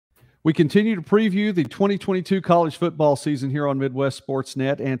We continue to preview the 2022 college football season here on Midwest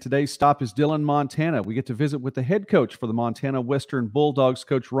Sportsnet, and today's stop is Dillon, Montana. We get to visit with the head coach for the Montana Western Bulldogs,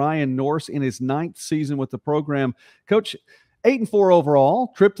 Coach Ryan Nourse, in his 9th season with the program. Coach, 8-4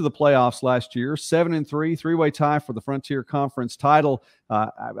 overall, trip to the playoffs last year, 7-3, three-way tie for the Frontier Conference title.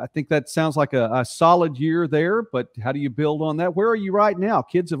 I think that sounds like a solid year there, but how do you build on that? Where are you right now?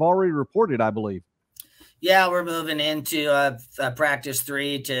 Kids have already reported, I believe. Yeah, we're moving into practice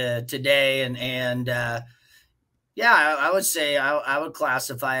 3 to today, and yeah, I would say I would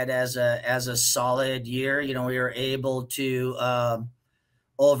classify it as a solid year. You know, we were able to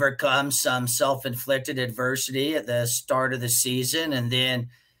overcome some self-inflicted adversity at the start of the season, and then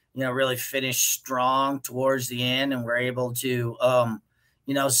really finish strong towards the end, and we're able to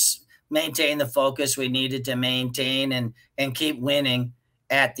maintain the focus we needed to maintain and keep winning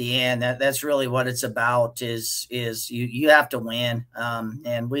at the end. That's really what it's about, is you have to win.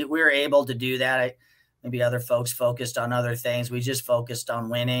 And we were able to do that. Maybe other folks focused on other things. We just focused on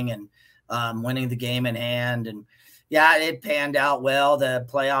winning and winning the game in hand. And yeah, it panned out well. The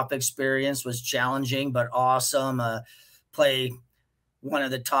playoff experience was challenging, but awesome. Play one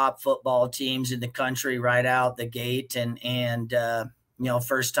of the top football teams in the country right out the gate. And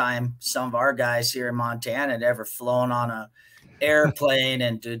first time some of our guys here in Montana had ever flown on a airplane,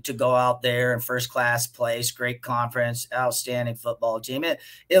 and to go out there in first class place, great conference, outstanding football team.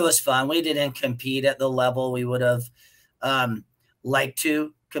 It was fun. We didn't compete at the level we would have liked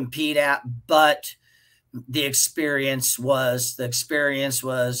to compete at, but the experience was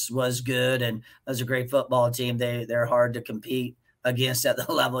good, and it was a great football team. They're hard to compete against at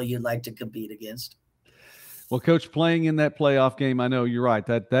the level you'd like to compete against. Well, Coach, playing in that playoff game, I know you're right.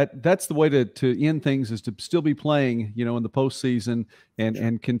 That's the way to end things, is to still be playing, in the postseason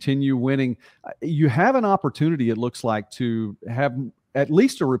and continue winning. You have an opportunity, it looks like, to have at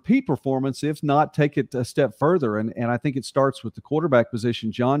least a repeat performance, if not take it a step further. And I think it starts with the quarterback position.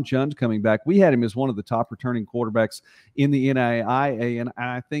 John Jund coming back. We had him as one of the top returning quarterbacks in the NAIA, and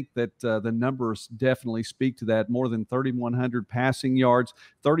I think that the numbers definitely speak to that. More than 3,100 passing yards,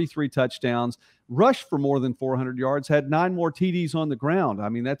 33 touchdowns, rushed for more than 400 yards, had 9 more TDs on the ground. I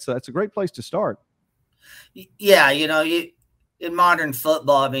mean, that's a great place to start. Yeah, in modern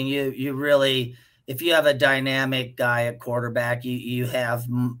football, I mean, you really, if you have a dynamic guy at quarterback, you have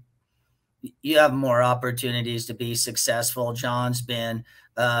more opportunities to be successful. John's been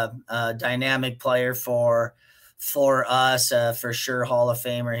a dynamic player for us, for sure, Hall of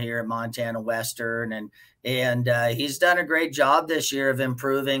Famer here at Montana Western, and he's done a great job this year of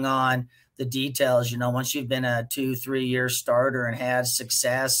improving on the details. Once you've been a 2-3 year starter and had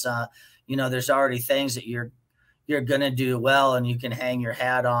success, there's already things that you're going to do well and you can hang your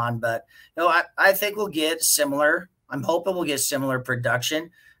hat on. But I think we'll get similar. I'm hoping we'll get similar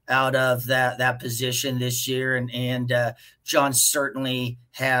production out of that position this year. And John certainly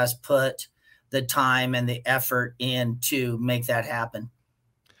has put the time and the effort in to make that happen.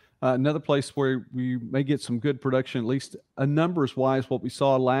 Another place where we may get some good production, at least numbers-wise, what we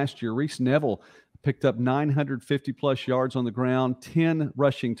saw last year. Reese Neville picked up 950-plus yards on the ground, 10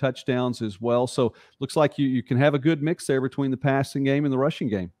 rushing touchdowns as well. So looks like you can have a good mix there between the passing game and the rushing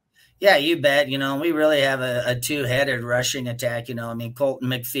game. Yeah, you bet. We really have a two-headed rushing attack. I mean, Colton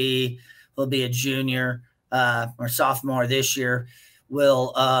McPhee will be a junior or sophomore this year.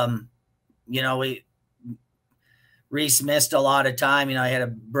 Reese missed a lot of time. He had a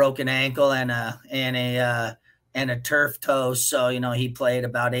broken ankle and a turf toe. So, he played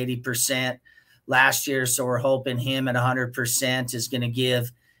about 80% last year. So we're hoping him at 100% is going to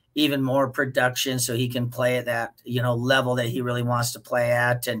give even more production so he can play at that, level that he really wants to play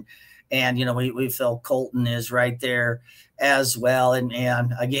at. And we feel Colton is right there as well.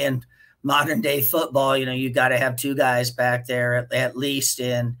 And again, modern day football, you got to have 2 guys back there at least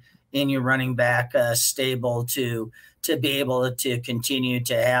in your running back stable to be able to continue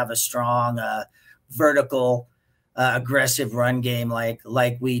to have a strong vertical aggressive run game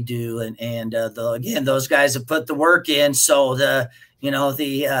like we do. And again, those guys have put the work in. So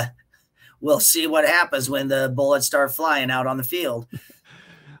we'll see what happens when the bullets start flying out on the field.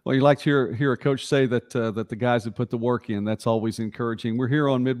 Well, you like to hear a coach say that the guys have put the work in. That's always encouraging. We're here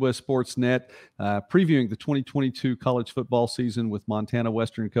on Midwest Sportsnet previewing the 2022 college football season with Montana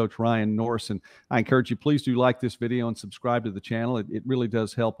Western coach Ryan Nourse. And I encourage you, please do like this video and subscribe to the channel. It really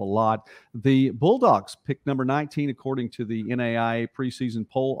does help a lot. The Bulldogs picked number 19 according to the NAIA preseason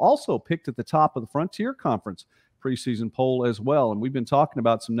poll, also picked at the top of the Frontier Conference preseason poll as well. And we've been talking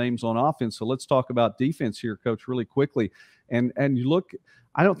about some names on offense, so let's talk about defense here, Coach, really quickly. And you look,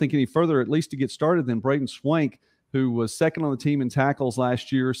 I don't think any further, at least to get started, than Braden Swank, who was second on the team in tackles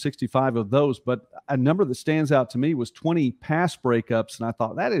last year, 65 of those. But a number that stands out to me was 20 pass breakups, and I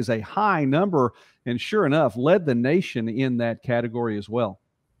thought that is a high number, and sure enough, led the nation in that category as well.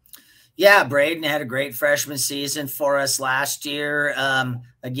 Yeah, Braden had a great freshman season for us last year.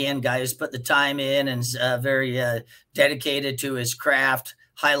 Again, guy who's put the time in and is very dedicated to his craft,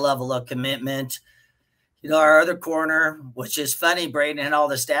 high level of commitment. You know, our other corner, which is funny, Braden had all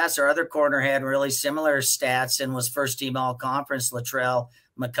the stats. Our other corner had really similar stats and was first team all conference, Latrell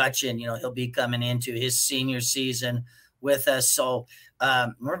McCutcheon. You know, he'll be coming into his senior season with us. So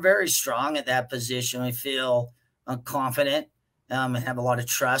we're very strong at that position. We feel confident and have a lot of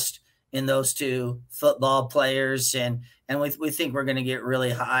trust in those two football players. And we think we're going to get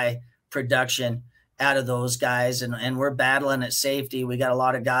really high production out of those guys. And we're battling at safety. We got a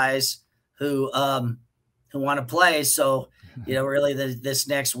lot of guys who want to play. So, you know, really this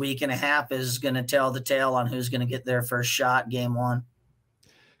next week and a half is going to tell the tale on who's going to get their first shot game one.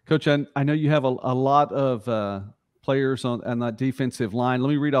 Coach, I know you have a lot of players on that defensive line. Let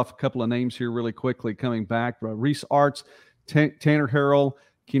me read off a couple of names here really quickly coming back. Reese Arts, Tanner Harrell,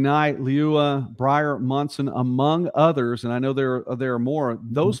 Kenai Liua, Briar Munson, among others, and I know there are more.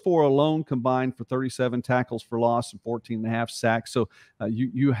 Those four alone combined for 37 tackles for loss and 14.5 sacks. So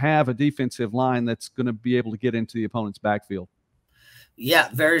you have a defensive line that's going to be able to get into the opponent's backfield. Yeah,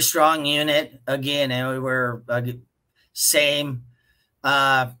 very strong unit. Again, and we're same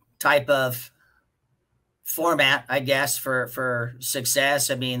type of format, I guess, for success.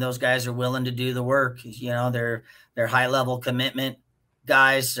 I mean, those guys are willing to do the work. You know, they're high level commitment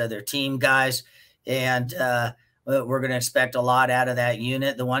guys, they're team guys, and we're going to expect a lot out of that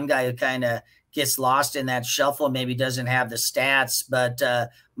unit. The one guy who kind of gets lost in that shuffle, maybe doesn't have the stats, but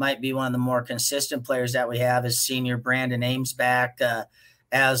might be one of the more consistent players that we have, is senior Brandon Ames back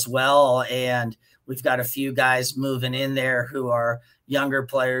as well. And we've got a few guys moving in there who are younger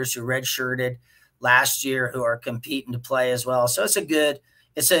players who redshirted last year who are competing to play as well. So it's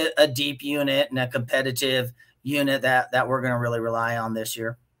a deep unit and a competitive unit that we're going to really rely on this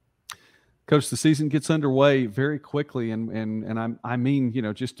year. Coach, the season gets underway very quickly, and I mean, you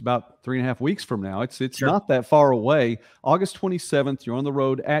know, just about 3.5 weeks from now. It's sure. Not that far away. August 27th, you're on the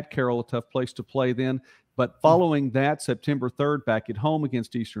road at Carroll, a tough place to play then. But following that, September 3rd, back at home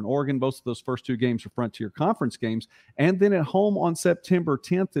against Eastern Oregon. Both of those first two games are Frontier Conference games. And then at home on September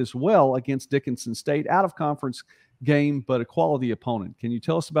 10th as well against Dickinson State, out of conference game, but a quality opponent. Can you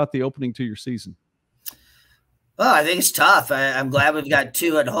tell us about the opening to your season? Well, I think it's tough. I'm glad we've got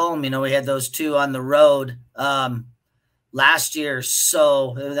two at home. You know, we had those two on the road last year,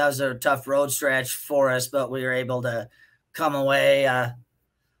 so that was a tough road stretch for us, but we were able to come away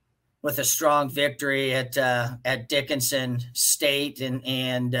with a strong victory at Dickinson State,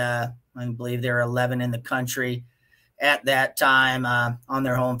 and I believe they were 11 in the country at that time on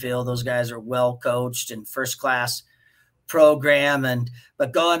their home field. Those guys are well coached and first class program,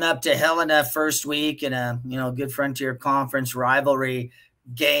 but going up to Helena first week in a good Frontier Conference rivalry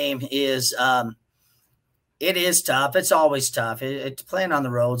game is it is tough. It's always tough. It's playing on the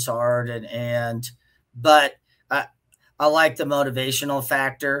road's hard, but I like the motivational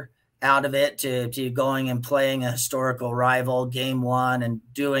factor out of it to going and playing a historical rival game one and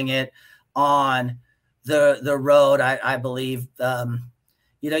doing it on the road. I believe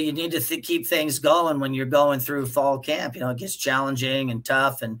you need to keep things going when you're going through fall camp. You know, it gets challenging and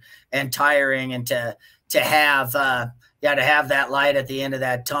tough and tiring, and to have that light at the end of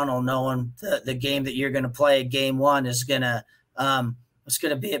that tunnel, knowing the game that you're going to play, game one, is it's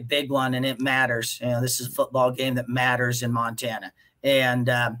going to be a big one, and it matters. You know, this is a football game that matters in Montana, and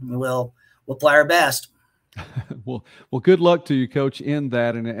we'll play our best. Well, good luck to you, Coach, in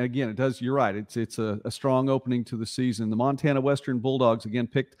that. And again, it does. You're right. It's a strong opening to the season. The Montana Western Bulldogs again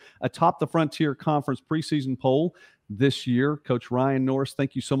picked atop the Frontier Conference preseason poll this year. Coach Ryan Nourse,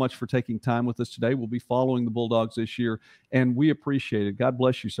 thank you so much for taking time with us today. We'll be following the Bulldogs this year, and we appreciate it. God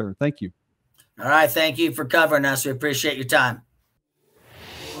bless you, sir. Thank you. All right. Thank you for covering us. We appreciate your time.